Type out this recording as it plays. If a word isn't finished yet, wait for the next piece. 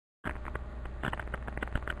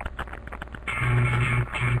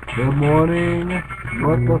Good morning,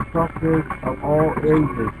 motherfuckers of all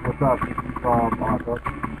ages. What's up? This is Arthur.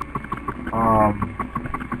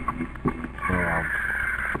 Damn.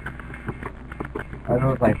 I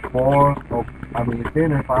know it's like 4. Oh, I mean, it's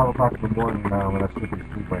in at 5 o'clock in the morning now when I should be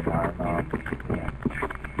asleep right now. Yeah.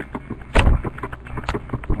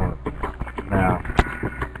 Now,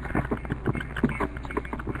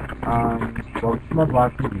 well, this is my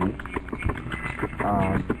blog TV.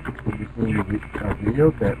 You'll be seeing a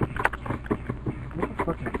video that. What the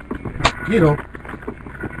fuck is you know.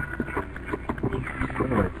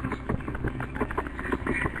 Anyway.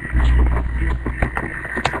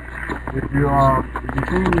 If you're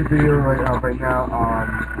seeing this video right now,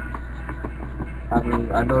 I mean,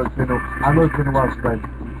 I know it's been a while since I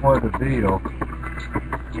recorded the video.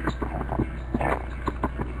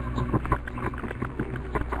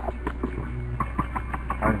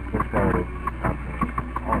 I'm so sorry.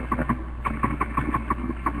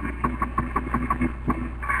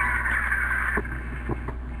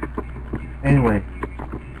 Anyway,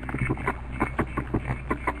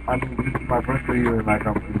 I mean, this is my first video in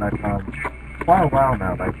quite a while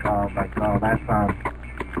now. Last time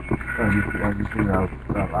you see I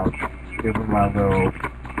was giving my little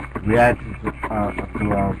reaction to that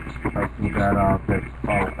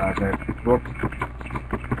book.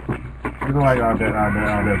 You know, like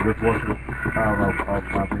that Rick Worship of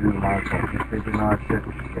my video line for thinking all that shit.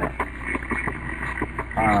 Yeah.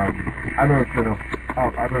 I know it's been a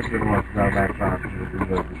while since I last time to do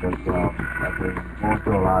this because I've been going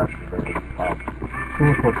through a lot today. Too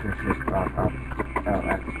much personal shit.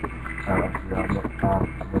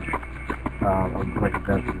 I'm breaking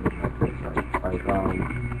down to you like this.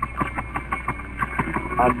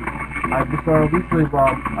 I just recently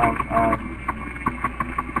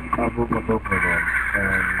moved my girlfriend in,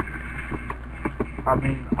 and I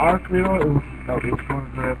mean, honestly, it was going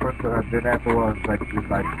to the first, then afterwards, it was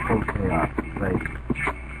like total chaos.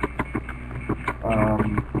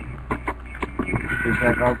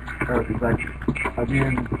 I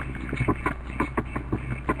mean,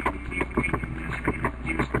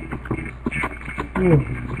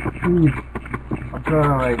 I'm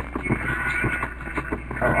trying to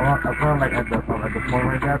I'm kind of at the point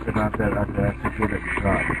right now, and I'm at executed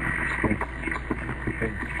job.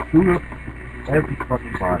 It's through every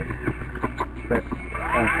fucking body. That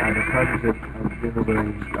and the president in the way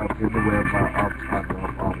of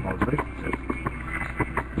my relationship.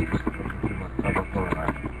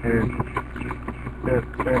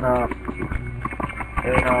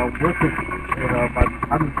 With it,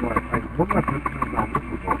 I'm just what my business is not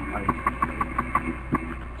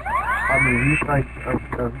I mean, he's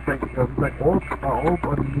like all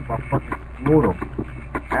underneath my fucking scrotum,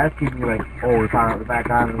 asking me oh, if I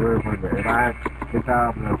got in the river, if I get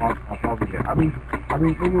down, I'll probably get. I mean,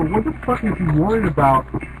 what the fuck is he worried about?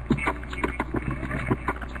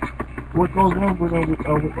 What goes on what the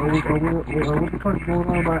fuck is going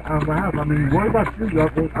on in my house? I mean, worry about you,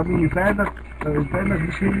 I mean, it's bad enough you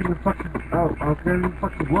can't even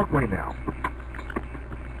fucking work right now.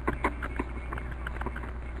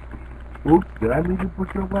 Oops, did I need to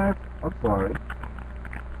put your glass? I'm sorry.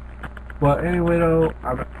 But anyway though,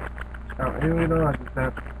 I just said, anyway though,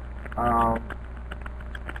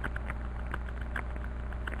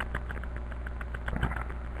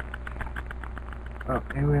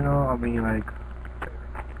 I mean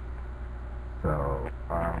so,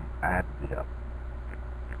 I had to be up.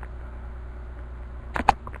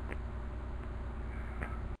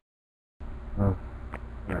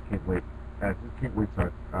 I can't wait. I just can't wait till I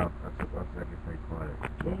can stay quiet.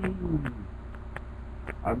 Yay!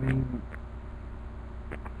 I mean,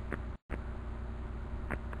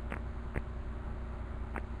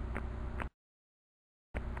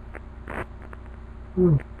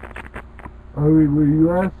 when you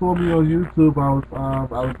last saw me on YouTube, I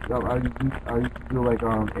used to do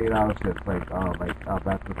 8-hour shifts, back to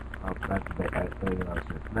back 8-hour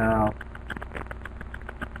shifts. Now,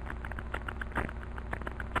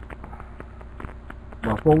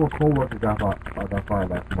 my former coworker got fired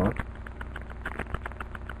last month,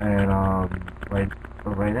 and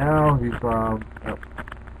right now he's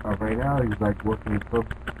working in some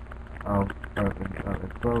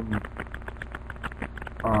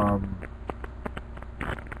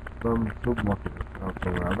supermarket. So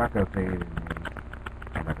I'm not gonna say any names.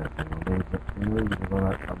 I'm not gonna say no names. But anyway,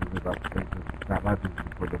 I'm about to say it's not my business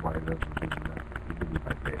for nobody doesn't give me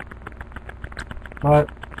my say. But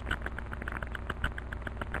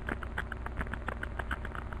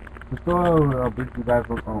to start brief you guys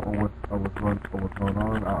on what's going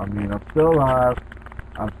on. I mean, I'm still alive.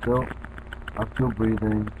 I'm still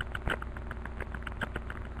breathing.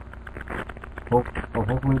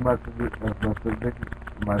 hopefully my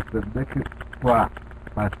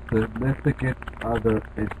significant other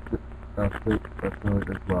is feeling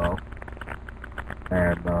as well,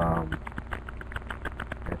 and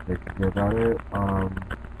they can get about it.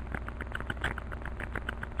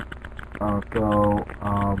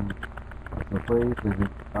 So please, leave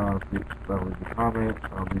a comment,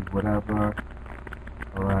 leave whatever.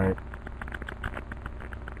 Alright.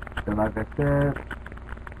 And like I said,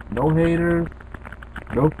 no haters,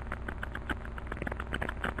 no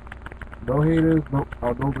haters, no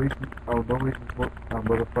racist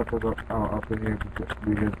motherfuckers up in here because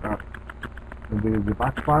if I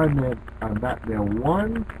find that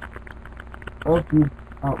one of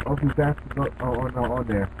these bastards on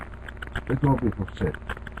there, it's gonna be some shit.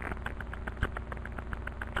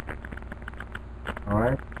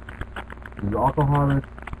 Alright? This is ArkyHeartless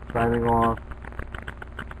signing off.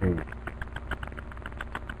 Peace.